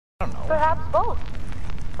I don't know. Perhaps both.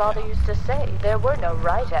 Father used to say there were no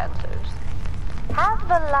right answers. Have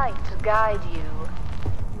the light guide you.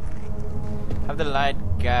 Have the light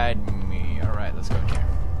guide me. Alright, let's go here.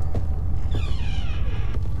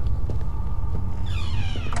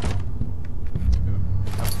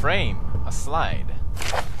 A frame. A slide.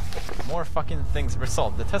 More fucking things.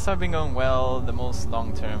 Result. The tests have been going well, the most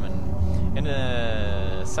long-term, and in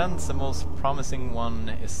a sense, the most promising one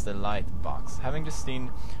is the light box. Having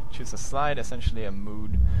Justine choose a slide, essentially a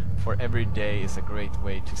mood for every day, is a great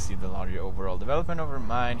way to see the larger overall development of her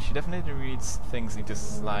mind. She definitely reads things into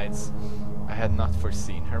slides I had not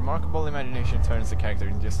foreseen. Her remarkable imagination turns the character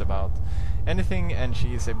into just about anything, and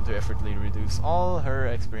she is able to effortlessly reduce all her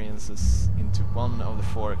experiences into one of the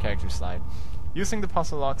 4 character slides. Using the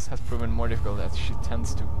puzzle locks has proven more difficult as she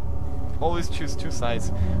tends to always choose 2 sides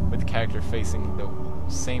with the character facing the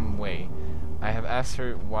same way. I have asked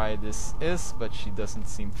her why this is, but she doesn't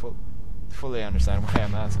seem fully understand why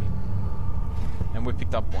I'm asking. And we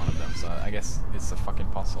picked up one of them, so I guess it's a fucking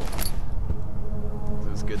puzzle. So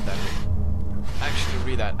it's good that we actually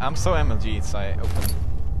read that. I'm so MLG, so I open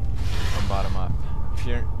from bottom up. If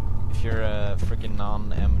you're a freaking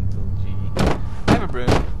non-MLG, I have a broom.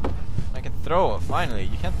 I can throw. Finally,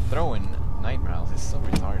 you can't throw in Nightmare House. It's so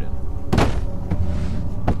retarded.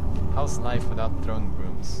 How's life without throwing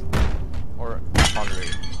brooms or pottery?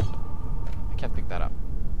 I can't pick that up.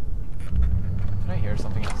 Can I hear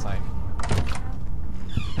something outside?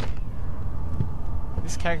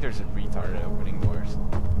 This character's a retarded opening doors.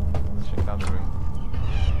 Let's check out the room.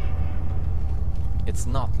 It's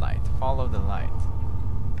not light. Follow the light.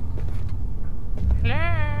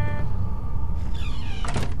 Hello.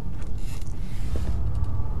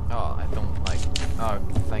 Oh, I don't like. Oh,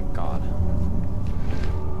 thank God.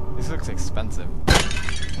 This looks expensive.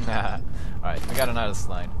 Alright, we got another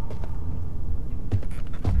slide.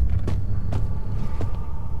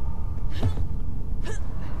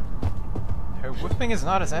 Her whipping is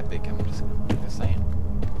not as epic, I'm just saying.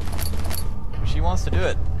 She wants to do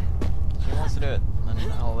it. She wants to do it. And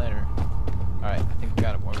then I'll let her. Alright, I think we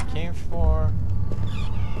got what we came for.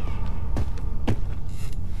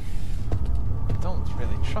 Don't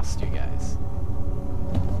really trust you guys.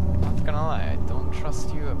 Not gonna lie, I don't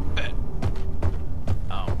trust you a bit.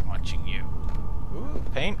 I'm watching you. Ooh,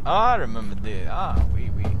 paint. Ah, I remember this.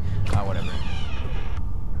 Whatever.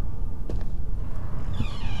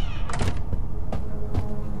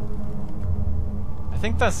 I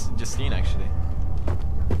think that's Justine, actually.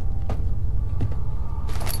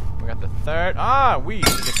 We got the 3rd.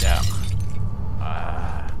 Get down.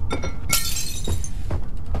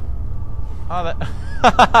 Oh, that.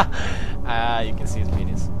 You can see his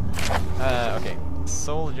penis. Okay.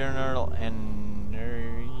 Soul Journal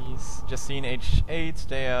entries. Justine, age 8.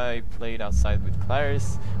 Today I played outside with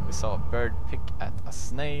Clarice. We saw a bird pick at a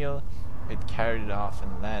snail. It carried it off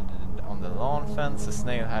and landed on the lawn fence. The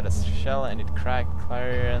snail had a shell and it cracked.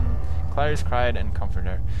 Clarice cried and comforted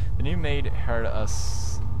her. The new maid heard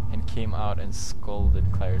us and came out and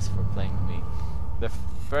scolded Clarice for playing with me. The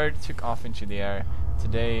bird took off into the air.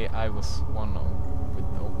 Today I was one with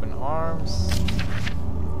open arms.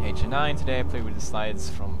 Age 9. Today I played with the slides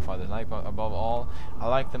from Father's life. Above all, I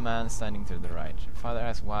like the man standing to the right. Father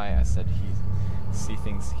asked why. I said he see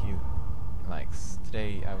things he likes.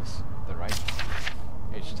 Today I was the right.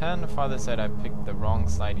 Age 10. Father said I picked the wrong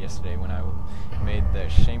slide yesterday when I made the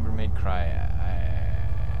chambermaid cry.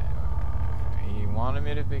 He wanted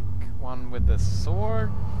me to pick one with the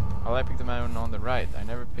sword. Well, I picked the man on the right. I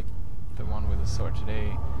never picked the one with the sword.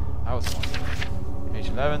 Today I was one. Age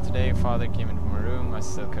 11. Today Father came into my room. I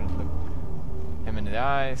still couldn't look him in the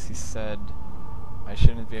eyes. He said I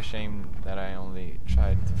shouldn't be ashamed that I only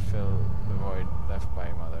tried to fill the void left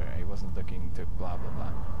by Mother. I wasn't looking to blah blah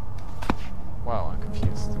blah. Wow, I'm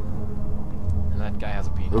confused. And that guy has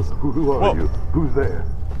a penis. Who are you? Who's there?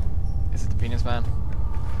 Is it the penis man?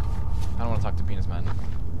 I don't want to talk to penis man.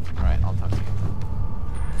 Alright, I'll talk to you.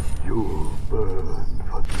 You'll burn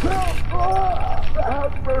for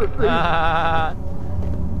have mercy.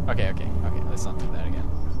 Okay, let's not do that again.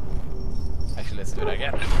 Actually, let's do it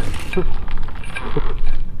again.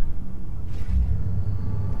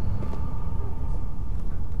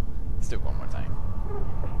 Let's do it one more time.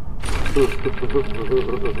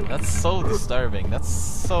 That's so disturbing. That's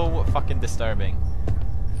so fucking disturbing.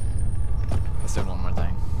 Let's do it one more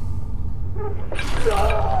time.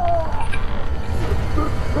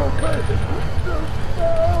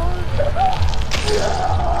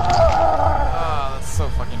 Ah, that's so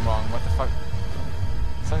fucking wrong. What the fuck?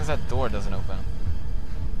 As long as that door doesn't open.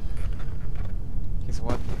 Okay, so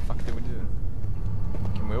what the fuck did we do?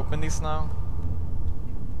 Can we open these now?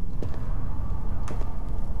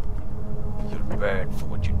 burn for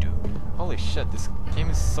what you do. Holy shit, this game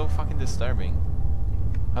is so fucking disturbing.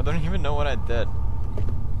 I don't even know what I did.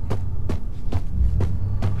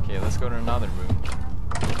 Okay, let's go to another room.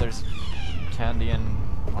 There's candy and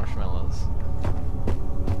marshmallows.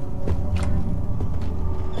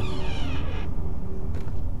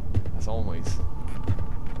 As always.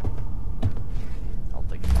 I'll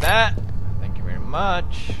take that. Thank you very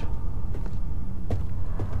much.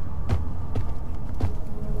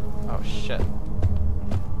 Oh shit.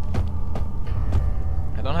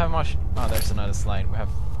 I don't have much. Oh, there's another slide. We have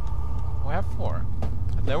 4.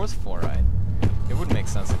 There was 4, right? It would make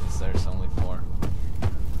sense if there's only 4.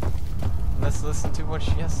 Let's listen to what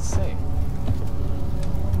she has to say.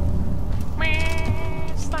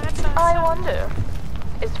 I wonder,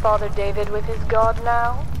 is Father David with his God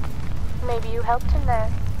now? Maybe you helped him there.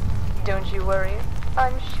 Don't you worry.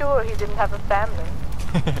 I'm sure he didn't have a family.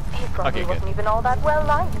 He probably wasn't even all that well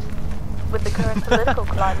liked. With the current political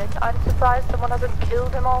climate, I'm surprised someone hasn't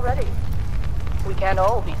killed him already. We can't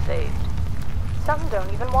all be saved. Some don't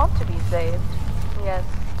even want to be saved. Yes,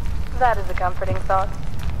 that is a comforting thought.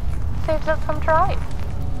 Saves us from trying.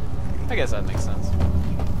 I guess that makes sense.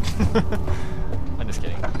 I'm just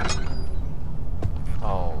kidding.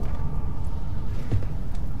 Oh.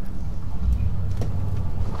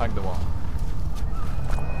 Hug the wall.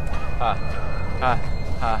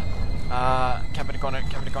 Camp in the corner,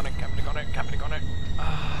 camp in the corner, camp in the corner, camp in the corner.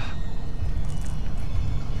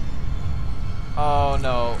 Oh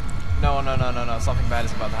no. No, something bad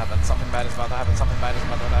is about to happen. Something bad is about to happen. Something bad is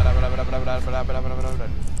about to happen.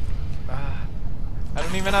 I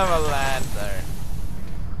don't even have a lantern.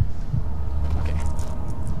 Okay.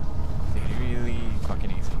 Take it really fucking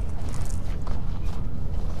easy.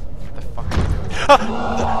 What the fuck are you doing?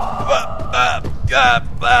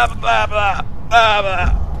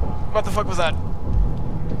 What the fuck was that?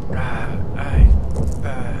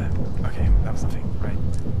 Okay, that was nothing, right?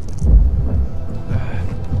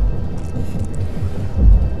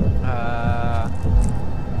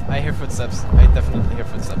 I hear footsteps. I definitely hear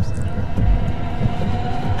footsteps.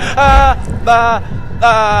 I'm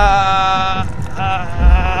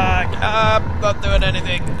not doing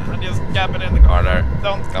anything. I'm just camping in the corner.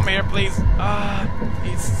 Don't come here, please.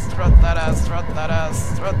 Please strut that ass, strut that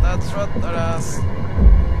ass, strut that ass.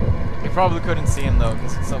 You probably couldn't see him though,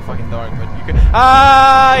 because it's so fucking dark, but you could.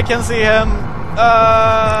 I can see him.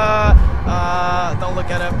 Don't look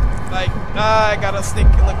at him. Like, I got a sneaky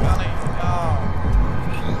look on it.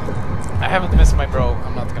 I haven't missed my bro.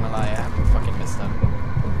 I'm not gonna lie. I haven't fucking missed him.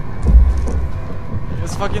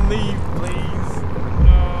 Just fucking leave, please.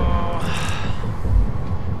 No.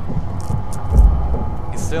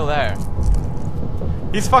 He's still there.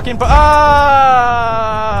 He's fucking. What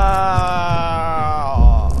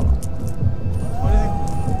is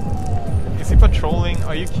he? Is he patrolling?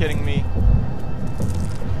 Are you kidding me?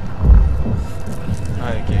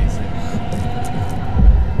 Okay, so.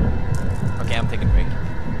 Okay, I'm taking a break.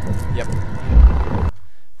 Yep.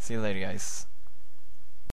 See you later, guys.